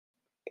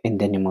In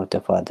the name of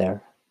the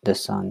Father, the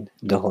Son,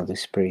 the Holy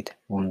Spirit,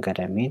 one God,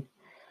 Amen.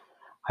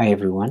 Hi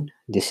everyone,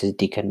 this is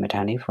Deacon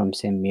Matani from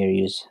St.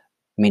 Mary's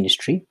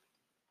Ministry.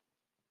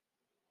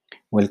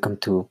 Welcome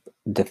to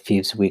the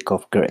 5th week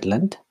of Great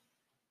Lent.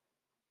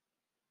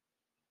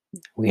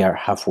 We are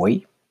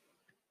halfway,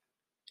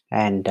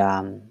 and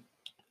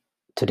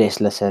today's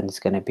lesson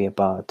is going to be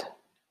about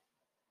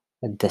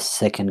the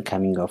second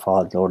coming of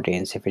our Lord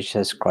and Savior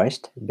Jesus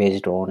Christ,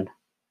 based on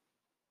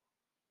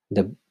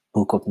the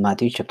book of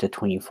Matthew, chapter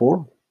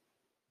 24.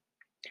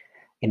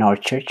 In our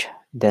church,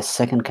 the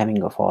second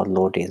coming of our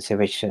Lord and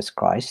Savior Jesus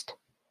Christ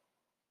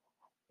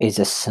is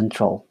a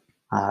central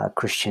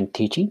Christian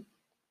teaching,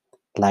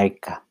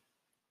 like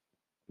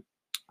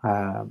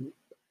the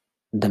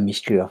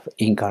mystery of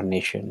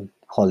incarnation,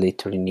 Holy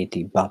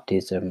Trinity,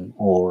 baptism,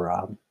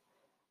 or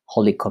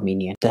Holy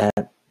Communion. The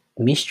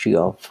mystery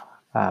of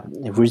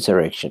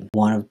resurrection,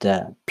 one of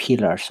the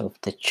pillars of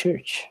the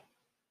church,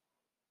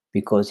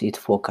 because it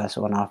focuses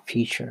on our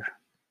future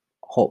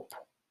hope,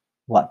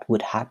 what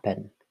would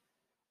happen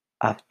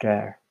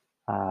after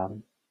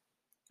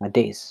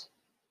days.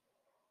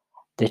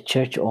 The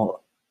church,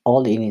 all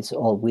in its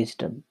all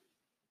wisdom,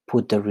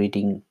 put the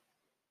reading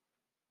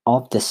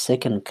of the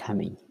second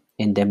coming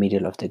in the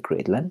middle of the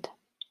Great Lent.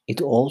 It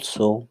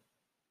also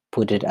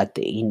put it at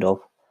the end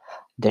of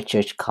the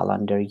church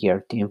calendar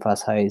year to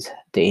emphasize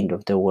the end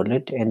of the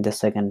world and the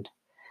second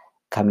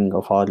coming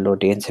of our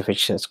Lord and Savior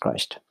Jesus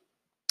Christ.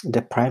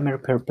 The primary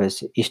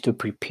purpose is to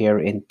prepare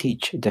and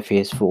teach the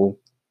faithful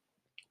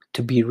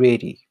to be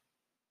ready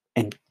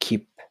and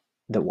keep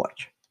the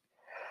watch.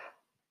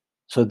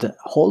 So the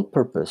whole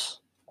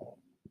purpose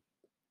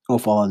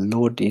of our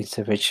Lord and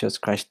Savior Jesus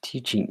Christ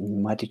teaching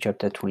in Matthew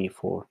chapter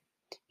 24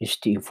 is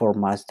to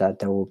inform us that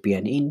there will be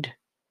an end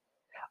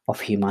of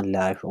human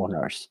life on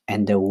earth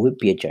and there will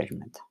be a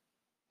judgment.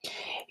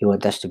 He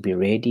wants us to be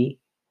ready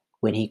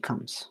when He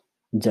comes.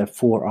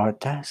 Therefore, our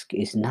task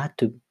is not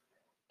to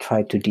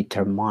try to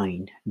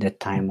determine the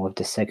time of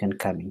the second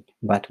coming,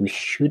 but we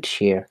should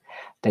share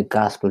the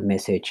gospel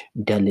message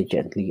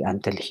diligently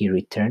until He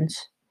returns.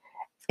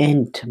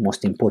 And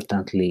most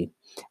importantly,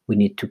 we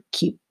need to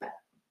keep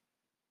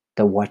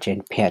the watch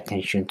and pay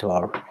attention to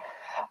our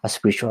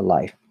spiritual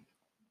life.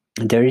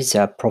 There is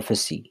a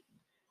prophecy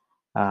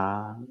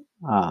uh,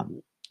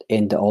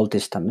 in the Old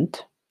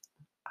Testament,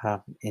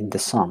 in the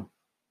Psalm.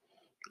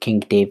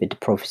 King David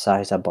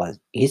prophesies about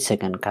his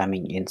second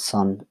coming in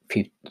Psalm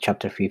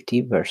chapter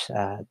 50, verse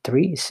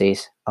 3. It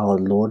says, "Our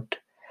Lord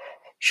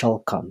shall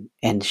come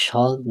and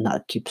shall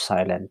not keep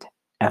silent.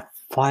 A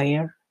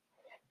fire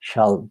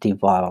shall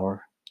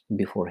devour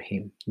before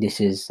him."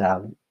 This is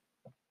a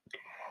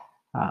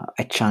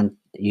chant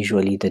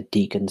usually the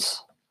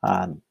deacons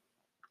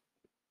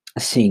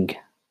sing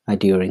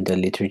during the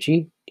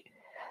liturgy.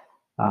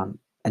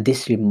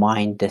 This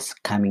reminds the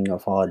coming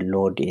of our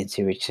Lord and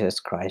Savior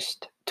Jesus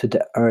Christ to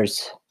the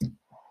earth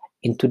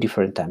in two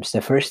different times.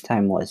 The first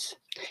time was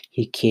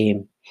He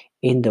came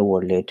in the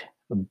world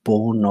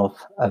born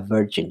of a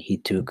virgin. He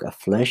took a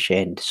flesh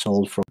and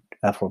soul from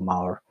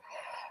our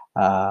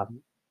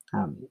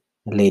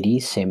Lady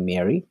Saint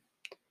Mary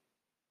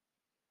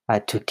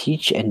to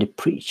teach and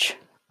preach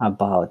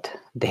about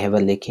the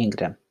heavenly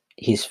kingdom.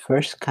 His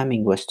first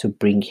coming was to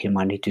bring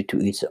humanity to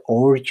its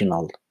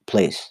original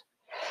place,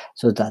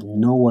 so that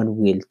no one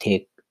will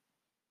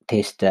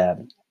taste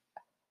the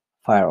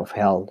fire of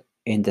hell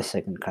in the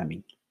second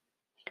coming,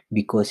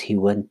 because He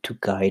went to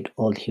guide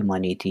all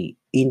humanity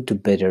into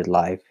better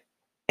life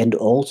and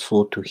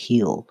also to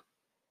heal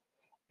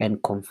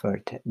and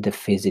comfort the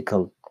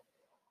physical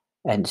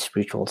and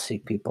spiritual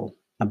sick people.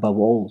 Above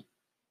all,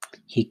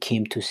 He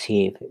came to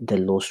save the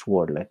lost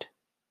world,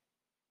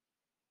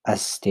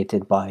 as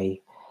stated by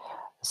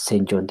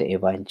St. John the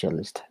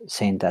Evangelist,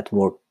 saying that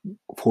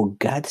for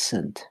God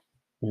sent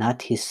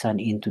not His Son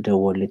into the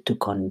world to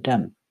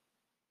condemn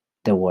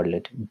the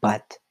world,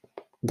 but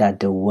that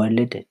the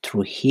world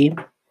through Him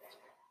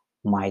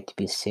might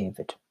be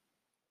saved.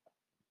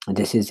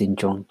 This is in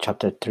John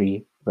chapter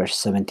 3, verse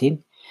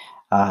 17.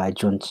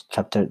 John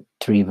chapter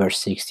 3, verse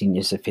 16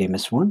 is a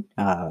famous one.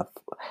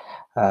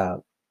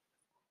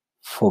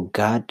 For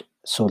God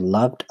so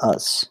loved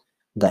us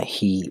that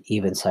He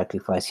even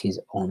sacrificed His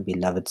own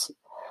beloved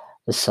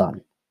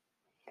Son.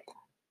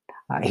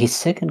 His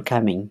second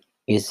coming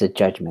is the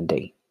judgment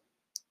day.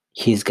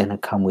 He's gonna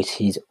come with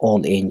His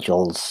all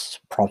angels,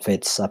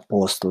 prophets,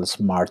 apostles,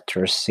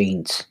 martyrs,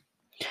 saints.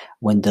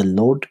 When the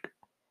Lord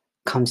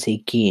comes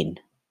again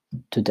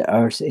to the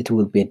earth, it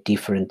will be a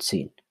different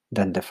scene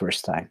than the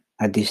first time.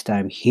 At this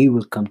time, He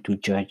will come to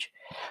judge,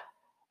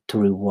 to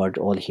reward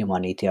all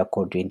humanity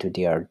according to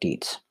their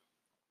deeds.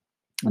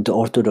 The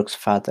Orthodox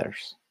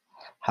Fathers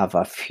have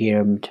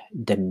affirmed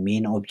the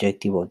main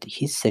objective of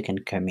His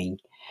second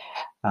coming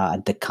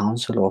at the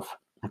Council of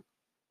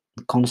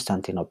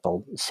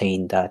Constantinople,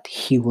 saying that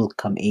He will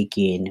come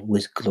again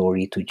with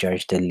glory to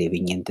judge the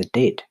living and the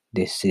dead.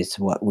 This is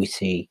what we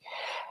say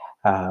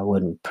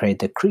when we pray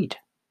the Creed.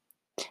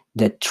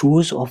 The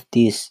truth of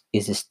this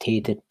is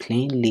stated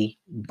plainly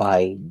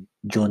by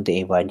John the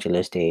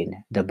Evangelist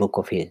in the book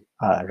of his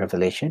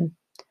Revelation,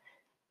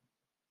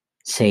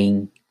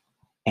 saying,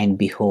 "And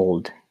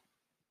behold,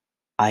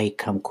 I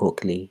come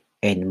quickly,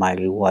 and my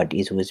reward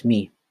is with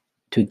me,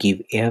 to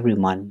give every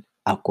man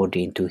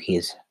according to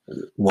his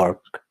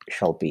work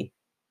shall be."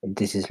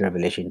 This is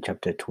Revelation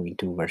chapter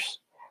 22, verse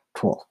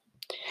 12.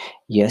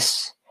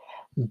 Yes,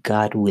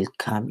 God will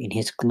come in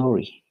his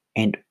glory,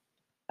 and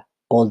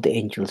all the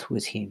angels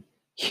with him.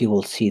 He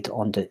will sit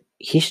on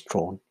his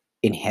throne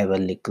in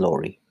heavenly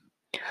glory.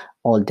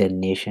 All the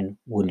nations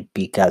will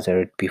be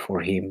gathered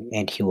before him,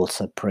 and he will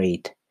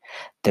separate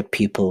the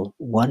people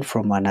one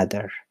from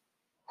another,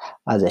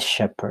 as a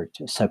shepherd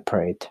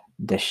separate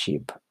the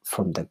sheep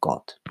from the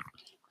goat.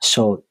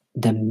 So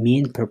the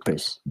main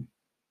purpose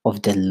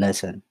of the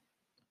lesson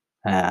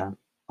uh,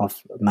 of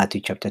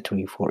Matthew chapter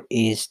 24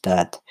 is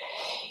that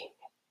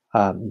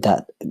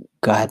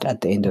God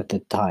at the end of the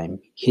time,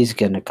 he's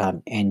gonna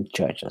come and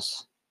judge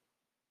us.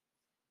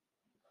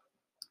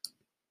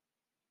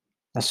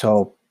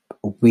 So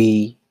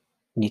we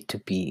need to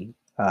be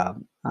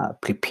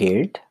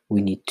prepared.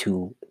 We need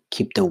to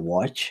keep the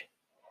watch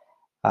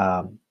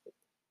um,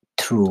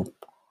 through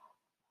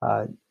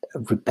uh,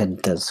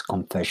 repentance,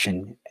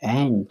 confession,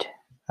 and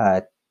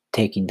uh,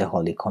 taking the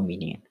Holy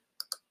Communion.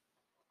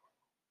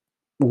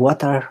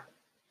 What are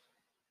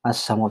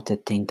some of the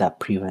things that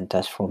prevent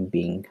us from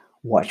being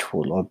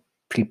watchful or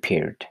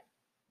prepared?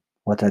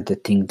 What are the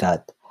things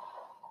that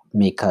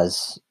make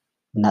us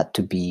not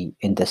to be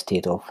in the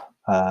state of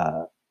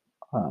uh,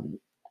 um,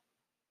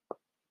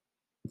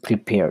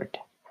 prepared?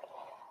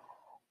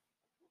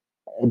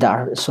 There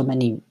are so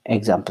many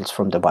examples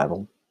from the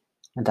Bible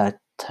that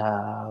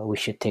we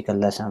should take a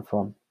lesson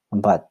from,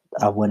 but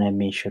I want to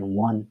mention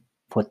one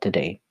for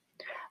today: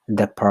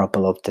 the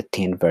parable of the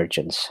 10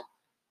 virgins,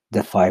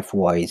 the 5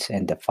 wise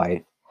and the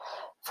 5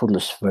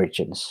 foolish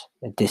virgins.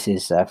 This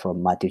is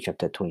from Matthew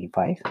chapter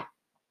 25.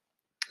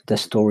 The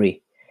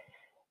story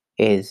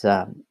is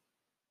the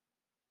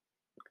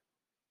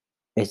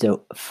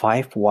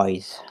 5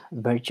 wise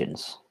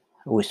virgins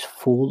with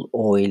full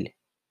oil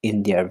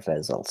in their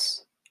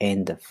vessels,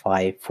 and the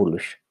 5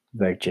 foolish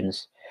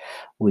virgins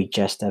with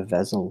just a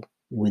vessel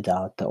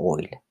without the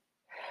oil.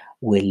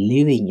 We're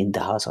living in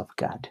the house of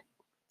God,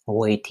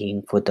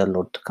 waiting for the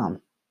Lord to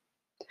come.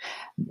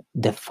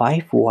 The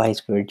 5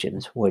 wise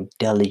virgins were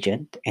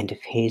diligent and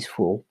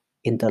faithful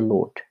in the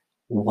Lord,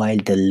 while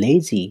the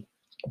lazy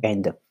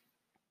and the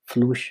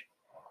foolish,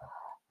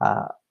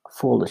 uh,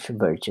 foolish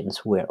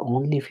virgins were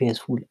only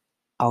faithful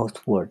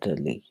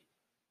outwardly,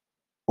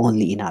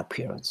 only in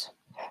appearance.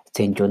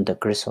 St. John the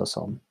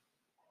Chrysostom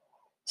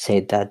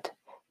said that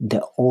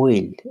the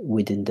oil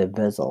within the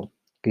vessel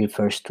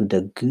refers to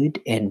the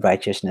good and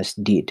righteousness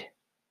deed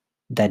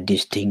that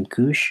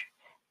distinguish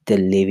the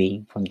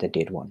living from the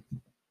dead one.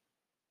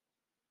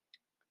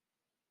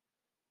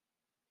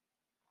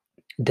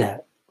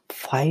 The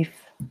 5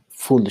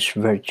 foolish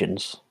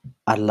virgins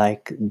are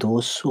like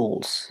those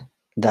souls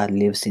that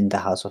lives in the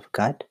house of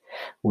God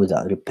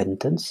without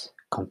repentance,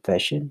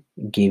 confession,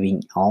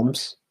 giving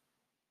alms,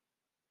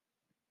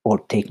 or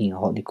taking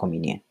Holy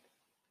Communion.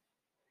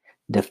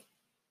 The,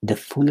 the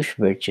foolish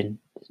virgin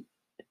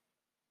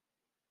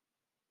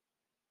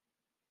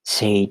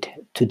said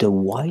to the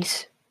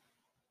wise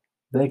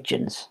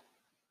virgins,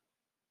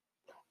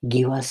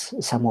 "Give us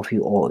some of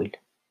your oil,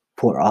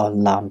 for our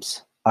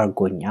lamps are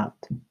going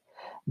out."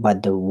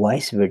 But the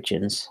wise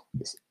virgins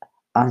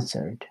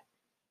answered,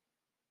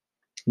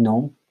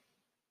 "No,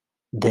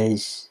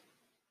 there's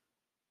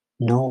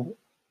no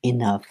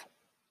enough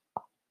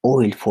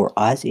oil for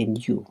us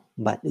and you,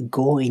 but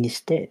go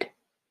instead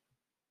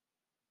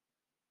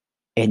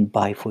and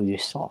buy for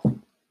yourself."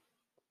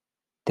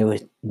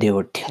 They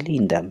were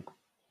telling them,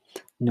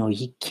 no,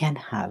 you can't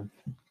have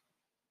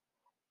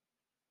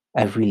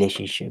a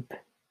relationship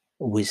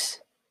with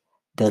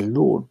the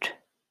Lord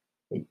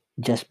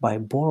just by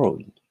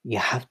borrowing. You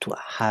have to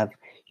have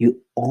your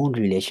own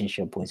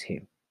relationship with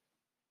Him.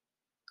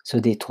 So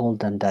they told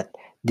them that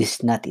this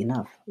is not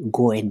enough.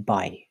 Go and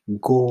buy.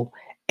 Go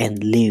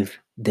and live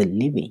the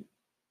living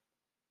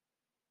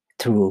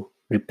through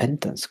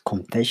repentance,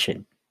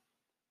 confession,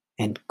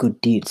 and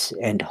good deeds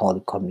and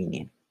Holy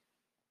Communion.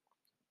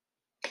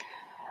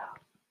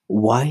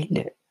 While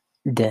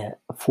the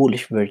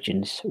foolish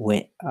virgins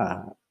went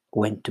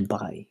to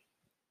buy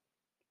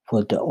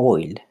for the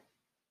oil,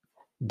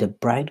 the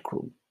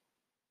bridegroom,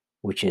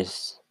 which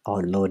is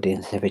our Lord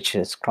and Savior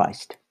Jesus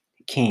Christ,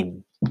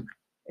 came.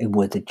 It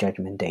was the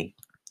judgment day.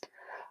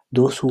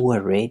 Those who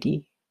were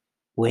ready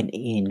went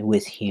in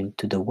with him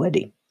to the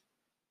wedding,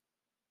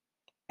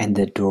 and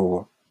the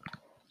door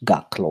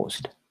got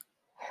closed.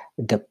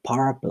 The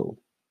parable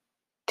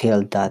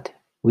tells that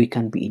we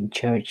can be in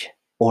church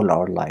all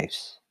our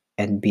lives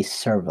and be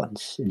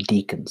servants,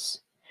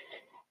 deacons,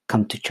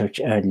 come to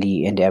church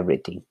early and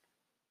everything,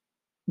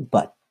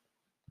 but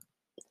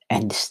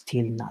and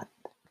still not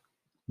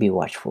be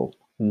watchful.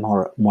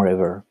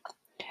 Moreover,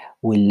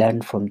 we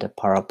learn from the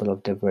parable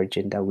of the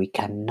virgin that we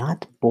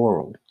cannot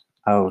borrow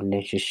our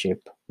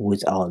relationship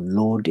with our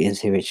Lord and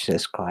Savior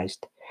Jesus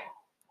Christ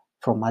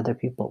from other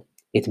people.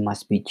 It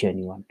must be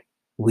genuine.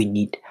 We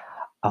need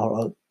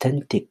our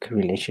authentic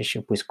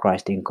relationship with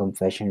Christ in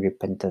confession,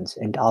 repentance,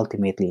 and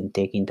ultimately in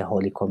taking the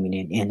Holy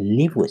Communion and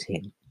live with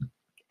Him,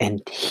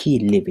 and He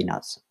live in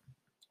us.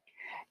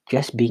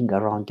 Just being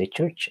around the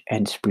church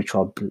and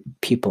spiritual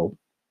people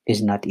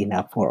is not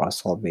enough for our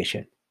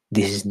salvation.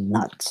 This is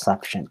not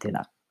sufficient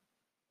enough.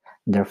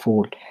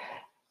 Therefore,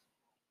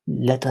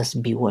 let us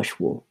be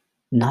watchful,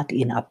 not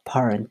in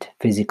apparent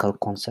physical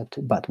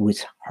concept, but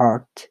with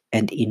heart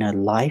and inner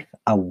life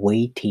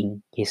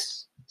awaiting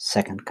His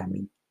second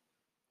coming.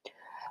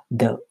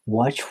 The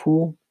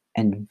watchful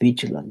and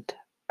vigilant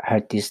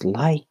heart is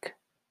like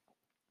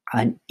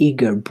an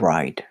eager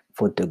bride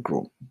for the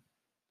groom.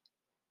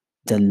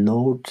 The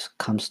Lord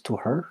comes to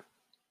her,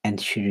 and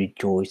she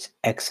rejoices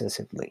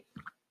excessively.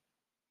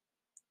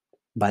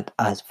 But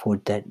as for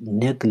the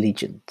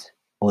negligent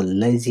or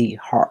lazy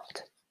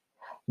heart,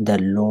 the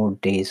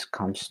Lord days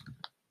comes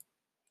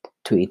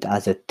to it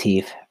as a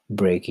thief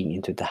breaking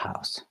into the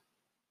house.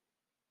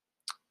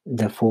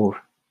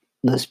 Therefore,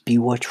 let's be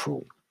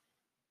watchful.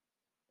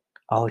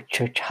 Our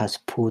church has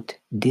put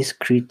this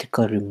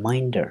critical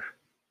reminder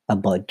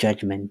about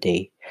Judgment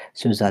Day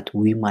so that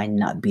we might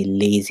not be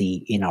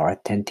lazy in our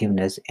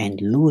attentiveness and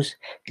lose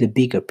the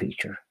bigger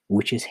picture,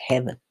 which is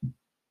heaven.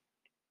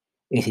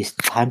 It is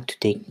time to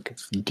think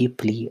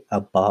deeply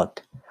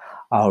about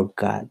our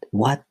God,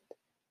 what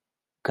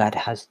God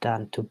has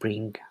done to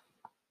bring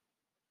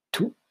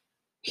to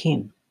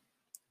Him.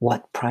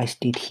 What price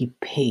did He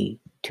pay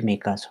to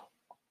make us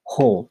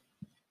whole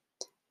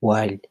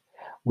while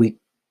we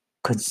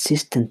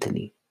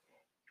consistently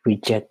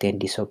reject and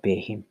disobey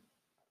Him?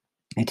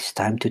 It is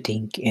time to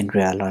think and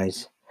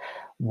realize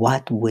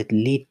what would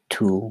lead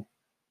to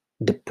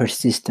the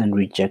persistent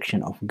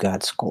rejection of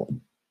God's call.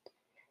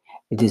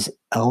 It is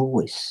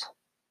always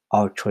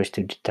our choice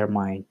to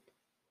determine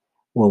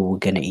where we're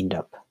going to end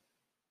up,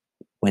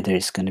 whether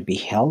it's going to be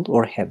hell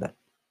or heaven.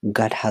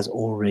 God has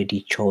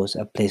already chose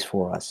a place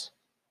for us.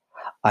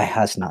 Eye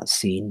has not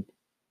seen,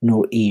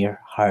 nor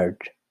ear heard,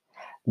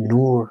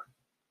 nor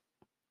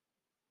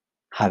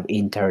have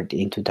entered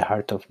into the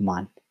heart of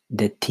man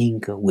the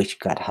thing which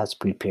God has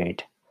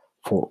prepared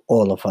for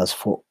all of us,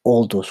 for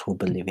all those who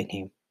believe in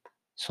Him.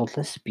 So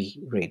let's be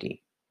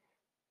ready.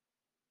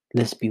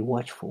 Let's be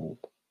watchful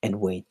and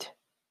wait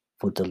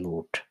for the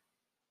Lord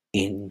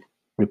in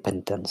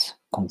repentance,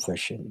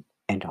 confession,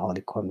 and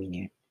Holy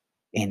Communion,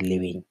 and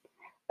living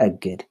a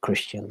good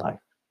Christian life.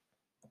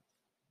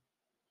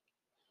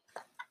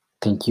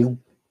 Thank you.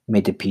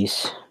 May the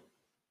peace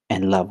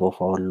and love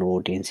of our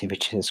Lord and Savior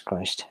Jesus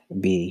Christ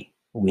be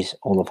with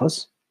all of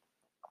us.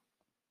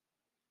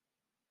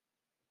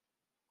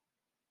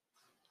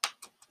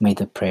 May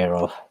the prayer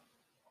of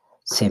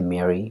Saint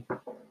Mary,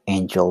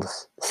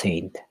 angels,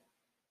 saint,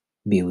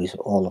 be with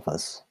all of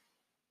us.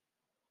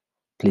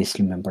 Please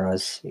remember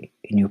us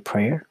in your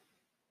prayer.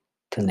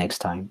 Till next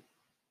time.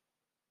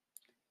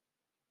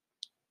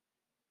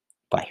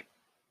 Bye.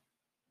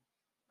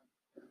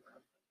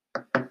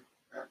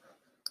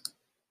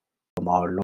 From our Lord.